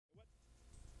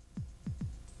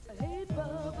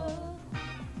Bubba,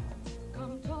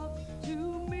 come talk to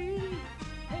me.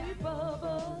 Hey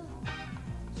Bubba,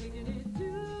 taking it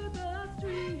to the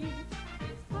street.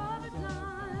 It's Bubba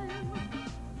time,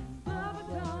 Bubba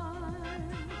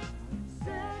time.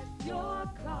 Set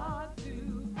your clock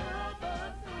to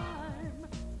Bubba time,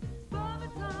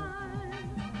 Bubba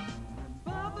time,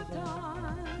 Bubba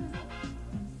time.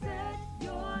 Set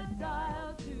your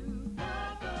dial to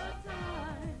Bubba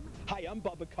time. Hi, I'm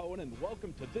Bubba Cohen, and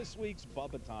welcome to this week's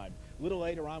Bubba Time. A little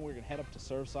later on, we're going to head up to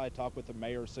Surfside, talk with the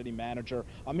mayor, city manager.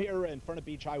 I'm here in front of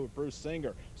Beach High with Bruce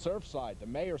Singer. Surfside, the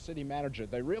mayor, city manager,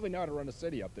 they really know how to run a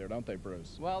city up there, don't they,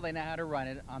 Bruce? Well, they know how to run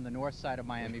it on the north side of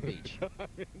Miami Beach.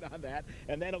 Not that.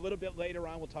 And then a little bit later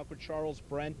on, we'll talk with Charles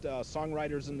Brent,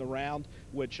 Songwriters in the Round,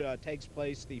 which takes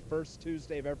place the first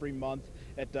Tuesday of every month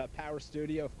at Power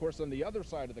Studio, of course, on the other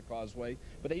side of the causeway.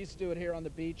 But they used to do it here on the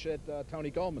beach at Tony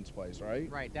Goldman's place, right?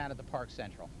 Right, down at the Park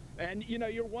Central. And, you know,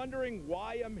 you're wondering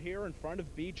why I'm here in front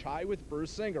of Beach High with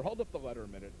Bruce Singer. Hold up the letter a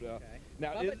minute. Okay.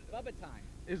 Now, Bubba Time.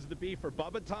 is the B for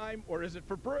Bubba Time, or is it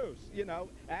for Bruce? You know,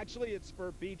 actually, it's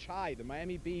for Beach High, the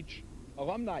Miami Beach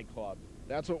Alumni Club.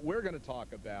 That's what we're going to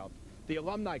talk about. The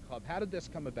Alumni Club. How did this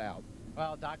come about?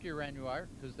 Well, Dr. Renoir,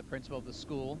 who's the principal of the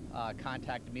school,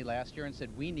 contacted me last year and said,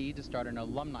 we need to start an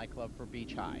alumni club for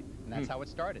Beach High. And that's how it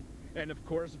started. And of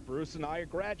course, Bruce and I are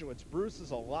graduates. Bruce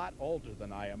is a lot older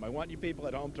than I am. I want you people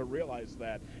at home to realize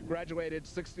that. Graduated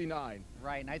 69.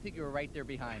 Right, and I think you were right there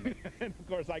behind me. And of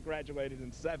course, I graduated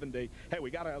in 70. Hey, we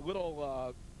got a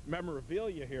little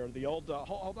memorabilia here. The old,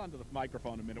 hold on to the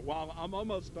microphone a minute while I'm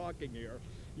almost talking here.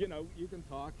 You know, you can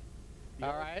talk.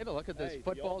 All right, look at this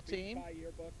football team. Beach High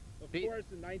yearbook. Of course,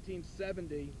 in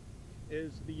 1970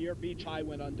 is the year Beach High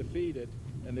went undefeated.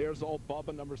 And there's old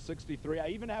Bubba, number 63. I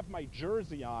even have my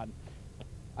jersey on.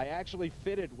 I actually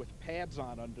fitted with pads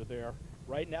on under there.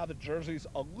 Right now, the jersey's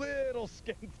a little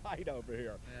skin tight over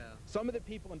here. Yeah. Some of the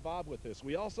people involved with this.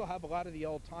 We also have a lot of the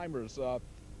old-timers,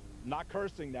 not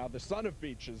cursing now, the son of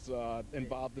Beach is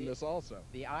involved in this also.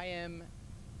 The IM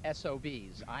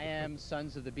SOBs, I Am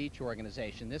Sons of the Beach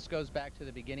organization. This goes back to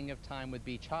the beginning of time with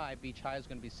Beach High. Beach High is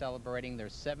going to be celebrating their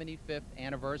 75th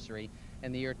anniversary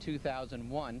in the year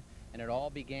 2001. And it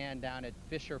all began down at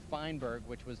Fisher Feinberg,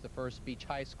 which was the first beach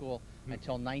high school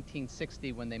until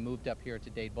 1960 when they moved up here to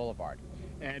Dade Boulevard.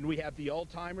 And we have the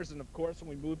old-timers, and of course when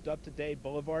we moved up to Dade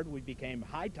Boulevard, we became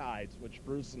High Tides, which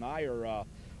Bruce and I are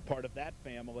part of that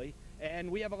family. And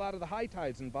we have a lot of the High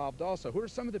Tides involved also. Who are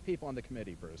some of the people on the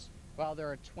committee, Bruce? Well, there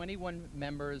are 21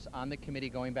 members on the committee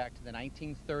going back to the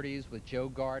 1930s with Joe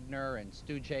Gardner and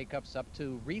Stu Jacobs up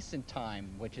to recent time,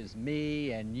 which is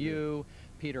me and you,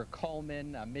 Peter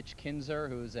Coleman, Mitch Kinzer,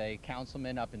 who's a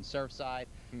councilman up in Surfside.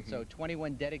 So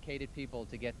 21 dedicated people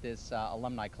to get this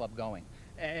alumni club going.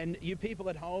 And you people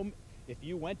at home, if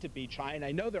you went to Beach High, and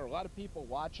I know there are a lot of people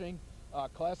watching,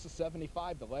 class of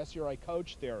 75, the last year I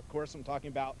coached there. Of course, I'm talking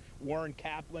about Warren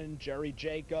Kaplan, Jerry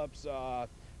Jacobs,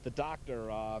 the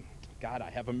doctor. God,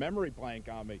 I have a memory blank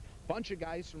on me. Bunch of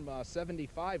guys from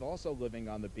 75 also living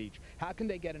on the beach. How can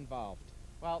they get involved?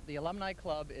 Well, the Alumni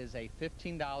Club is a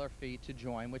 $15 fee to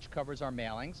join, which covers our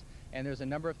mailings. And there's a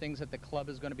number of things that the club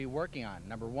is going to be working on.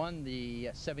 Number one,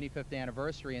 the 75th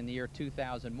anniversary in the year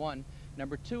 2001.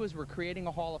 Number two is we're creating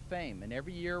a Hall of Fame. And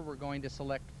every year we're going to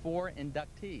select 4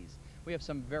 inductees. We have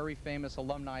some very famous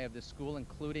alumni of this school,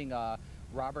 including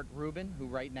Robert Rubin, who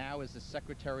right now is the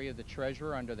Secretary of the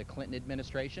Treasurer under the Clinton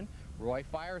administration, Roy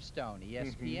Firestone,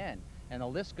 ESPN, and the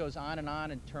list goes on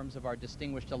in terms of our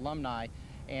distinguished alumni.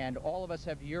 And all of us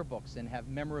have yearbooks and have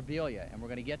memorabilia, and we're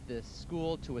going to get this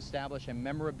school to establish a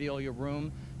memorabilia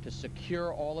room to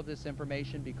secure all of this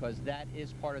information, because that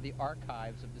is part of the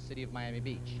archives of the city of Miami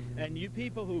Beach. And you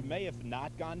people who may have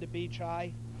not gone to Beach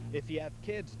High, if you have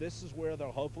kids, this is where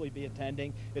they'll hopefully be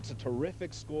attending. It's a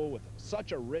terrific school with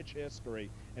such a rich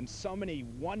history and so many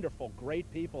wonderful, great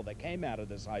people that came out of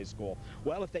this high school.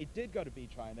 Well, if they did go to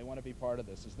Beach High and they want to be part of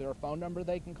this, is there a phone number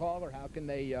they can call, or how can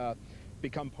they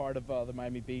become part of the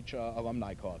Miami Beach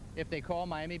Alumni Club? If they call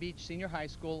Miami Beach Senior High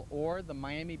School or the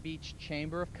Miami Beach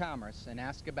Chamber of Commerce and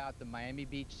ask about the Miami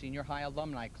Beach Senior High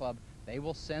Alumni Club, they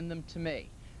will send them to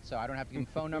me. So I don't have to give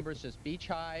them phone numbers, just Beach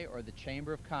High or the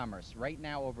Chamber of Commerce. Right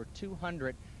now, over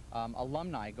 200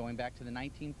 alumni going back to the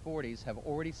 1940s have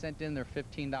already sent in their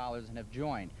 $15 and have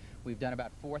joined. We've done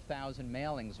about 4,000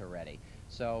 mailings already.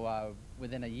 So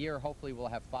within a year, hopefully we'll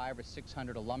have 500 or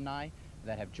 600 alumni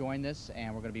that have joined this,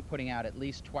 and we're going to be putting out at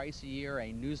least twice a year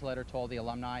a newsletter to all the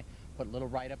alumni, put little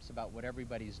write-ups about what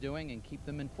everybody's doing, and keep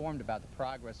them informed about the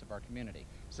progress of our community.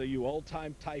 So you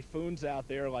old-time typhoons out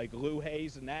there like Lou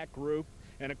Hayes and that group,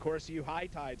 and of course you high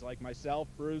tides like myself,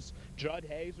 Bruce, Judd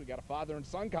Hayes, we got a father and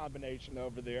son combination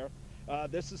over there.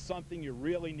 This is something you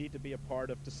really need to be a part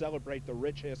of to celebrate the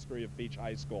rich history of Beach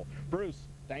High School. Bruce,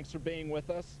 thanks for being with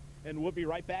us, and we'll be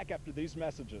right back after these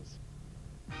messages.